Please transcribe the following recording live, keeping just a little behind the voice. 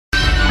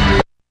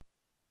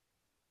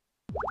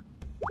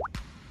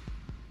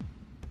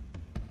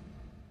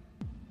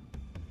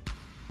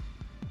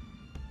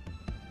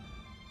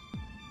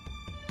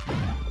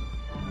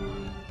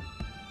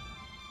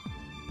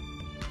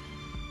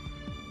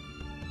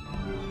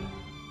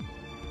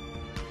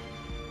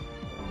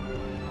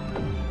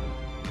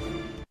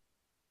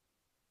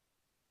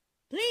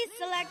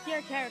select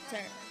your character.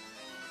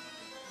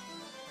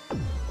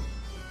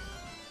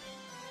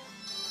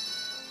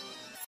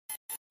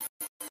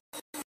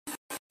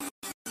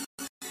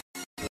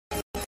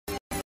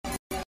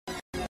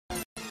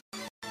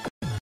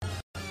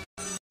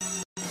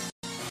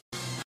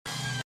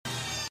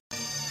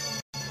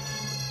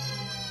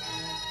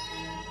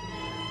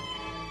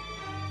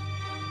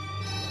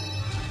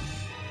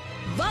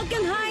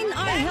 Valkenhayn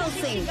are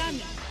Helsing.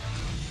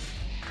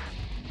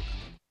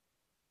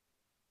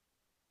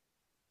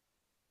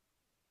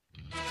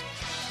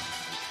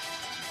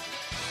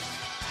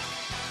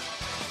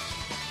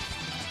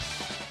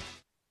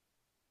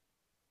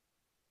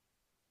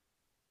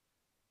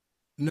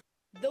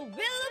 The wheel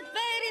of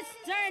fate is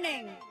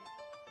turning.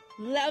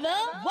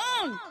 Level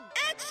 1,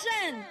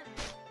 action!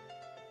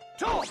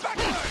 Counter!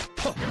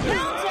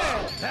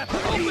 That's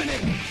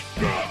opening!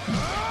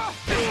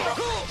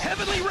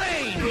 Heavenly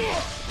rain!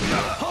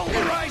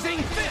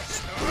 Pulverizing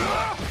fist!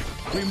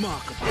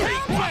 Remarkable.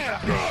 Counter!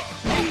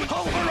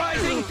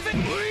 Pulverizing fist!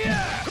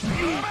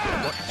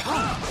 What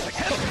power!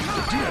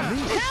 Counter!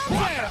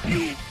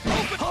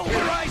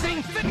 Pulverizing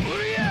fist!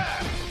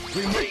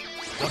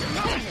 Remarkable.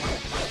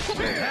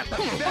 At the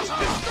best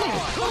destroy!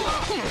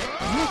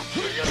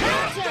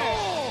 Counter!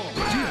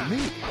 Dear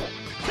me.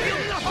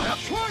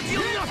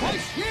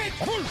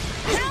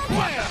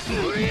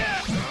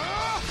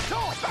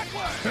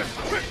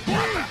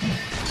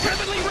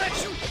 Heavenly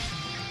wrench!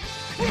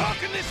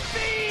 Rockin' this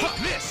speed!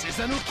 This is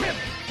an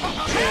ukemi!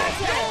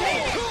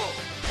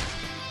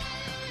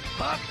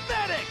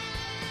 Pathetic!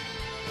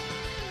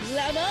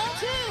 Level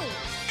 2,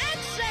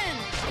 action!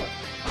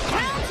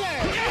 Counter!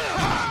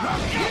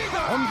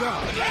 On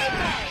guard.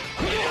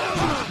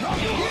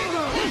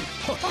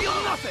 Feel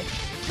nothing!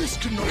 This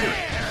cannot be.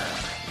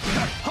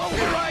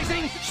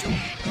 Pulverizing!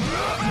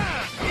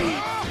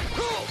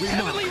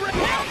 Heavenly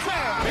wrench!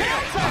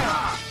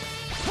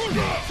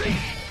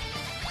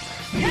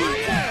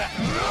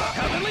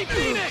 Heavenly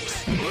Phoenix!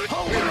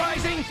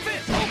 Pulverizing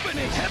fist!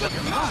 Opening!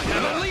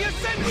 Heavenly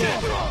Ascension!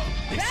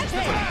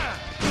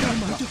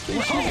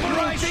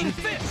 Pulverizing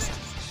fist!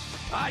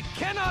 I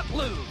cannot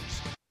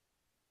lose!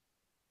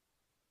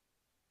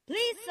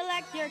 Please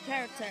select your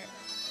character.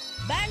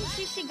 Ban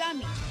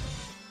Shishigami.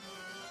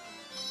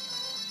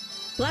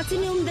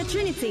 Platinum the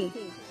Trinity.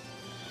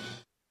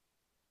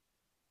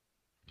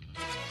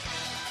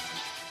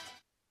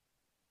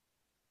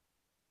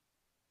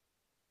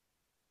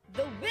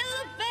 The wheel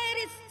of fate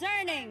is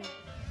turning.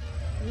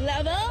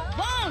 Level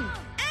 1,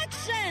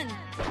 action!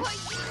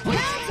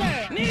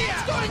 Counter! Nia!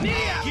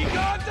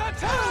 Gigan's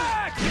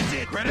attack! Is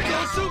it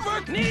critical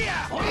super?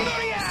 Nia!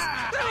 Hondoria!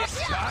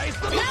 Sky's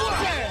the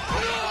Counter!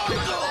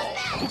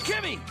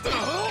 Ukemi!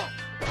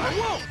 I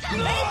won't!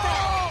 Beta!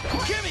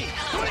 Ukemi!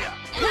 Hondoria!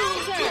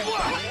 Counter!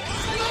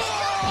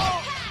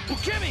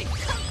 Ukemi!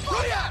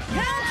 Hondoria!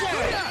 Counter!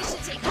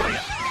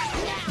 Hondoria!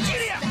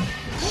 Jiria!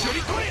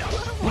 Shurikoria!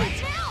 Wait!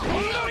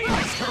 Hondoria!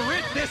 To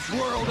rid this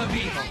world of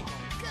evil,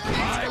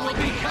 I will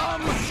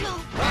become the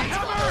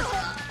hammer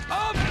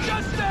of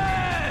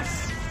justice!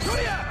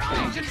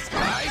 Agent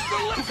Sky's the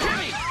limit!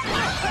 Ukemi!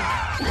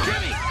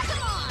 Ukemi!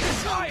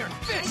 This iron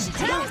fist!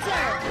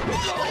 Counter!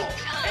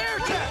 Air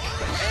tech!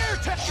 Air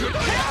tech!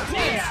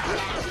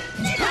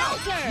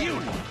 Counter! You!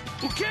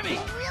 Ukemi!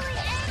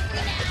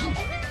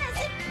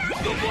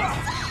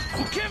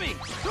 Ukemi!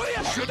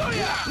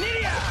 Shudoya!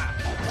 Nidia!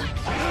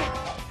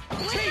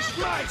 Taste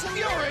my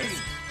fury!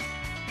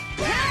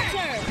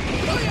 Counter!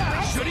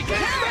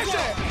 Shuriken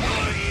special!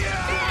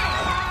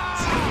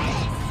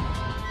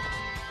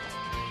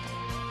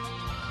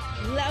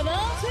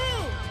 Level 2,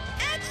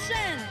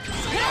 action!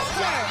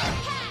 Counter!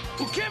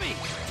 Ukemi!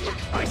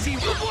 I see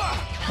Rubwa!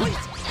 Wait!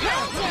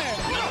 Counter!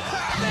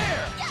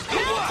 There!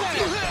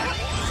 Counter!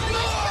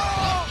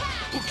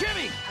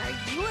 Ukemi! Are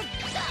you a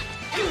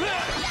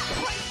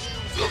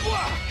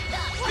Rubwa!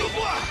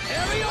 Rubwa!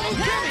 Aerial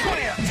Ukemi!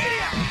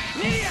 Nidia!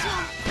 Nidia!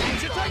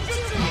 Ninja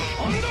Taijutsu!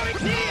 Ondori!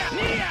 Nidia!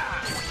 Nidia!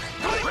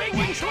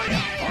 Breaking Shoya!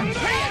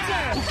 Ondori!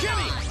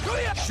 Ukemi!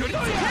 Shoya!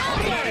 Shuridoya!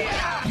 Ondoria!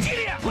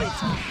 Jiria! Wait!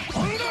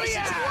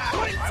 Ondoria!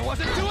 I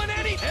wasn't doing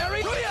any!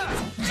 Eri! Shoya!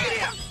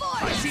 Jiria!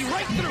 I see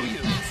right through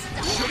you!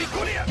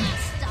 Shurikoria!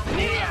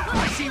 Nidia!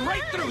 I see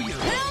right through you!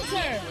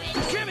 Counter!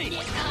 Ukemi!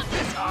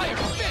 This iron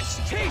fist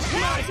tastes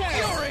my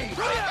fury!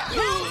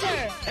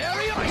 Counter!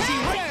 Area! I see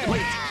right through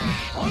you!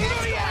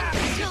 Ondoria!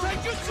 Ninja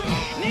Taijutsu!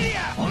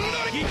 Nidia!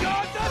 Ondori!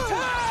 Gigan's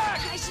attack!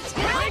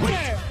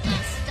 Counter!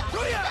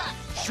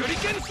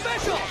 Shuriken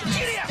special!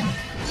 Jiria!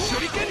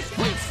 Shuriken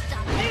split!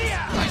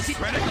 Nidia! I see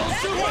critical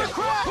super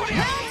crop!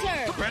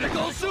 Counter!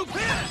 Critical super!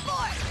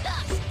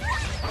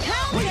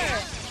 Counter!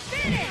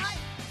 Finish!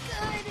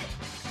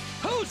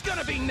 Who's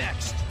gonna be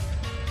next?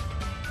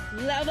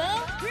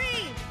 Level 3,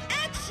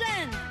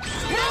 action!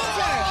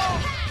 Counter!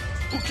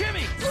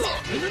 Ukemi!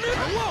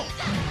 I won't!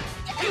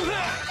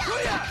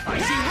 I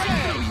see right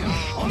through you!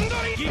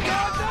 Ondori!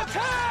 Gigan's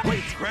attack!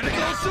 Wait!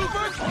 Critical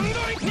super!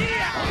 Ondori!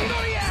 Nidia!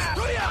 Ondoria!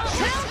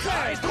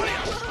 Counter!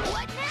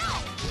 What now?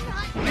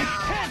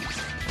 Intense!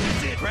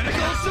 Is it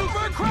critical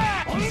super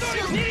crack?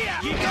 Ondori! Nidia!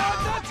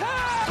 Gigan's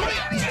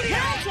attack!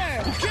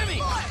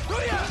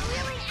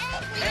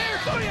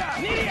 Counter!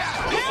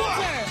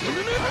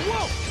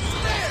 Whoa!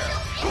 There!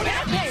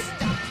 Rampage!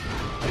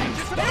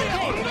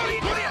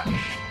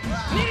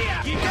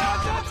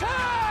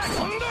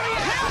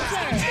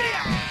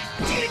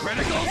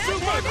 Critical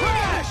super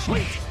crash!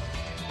 Wait!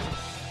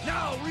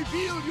 Now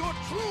reveal your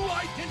true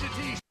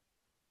identity!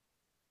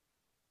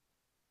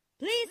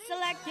 Please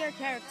select your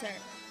character.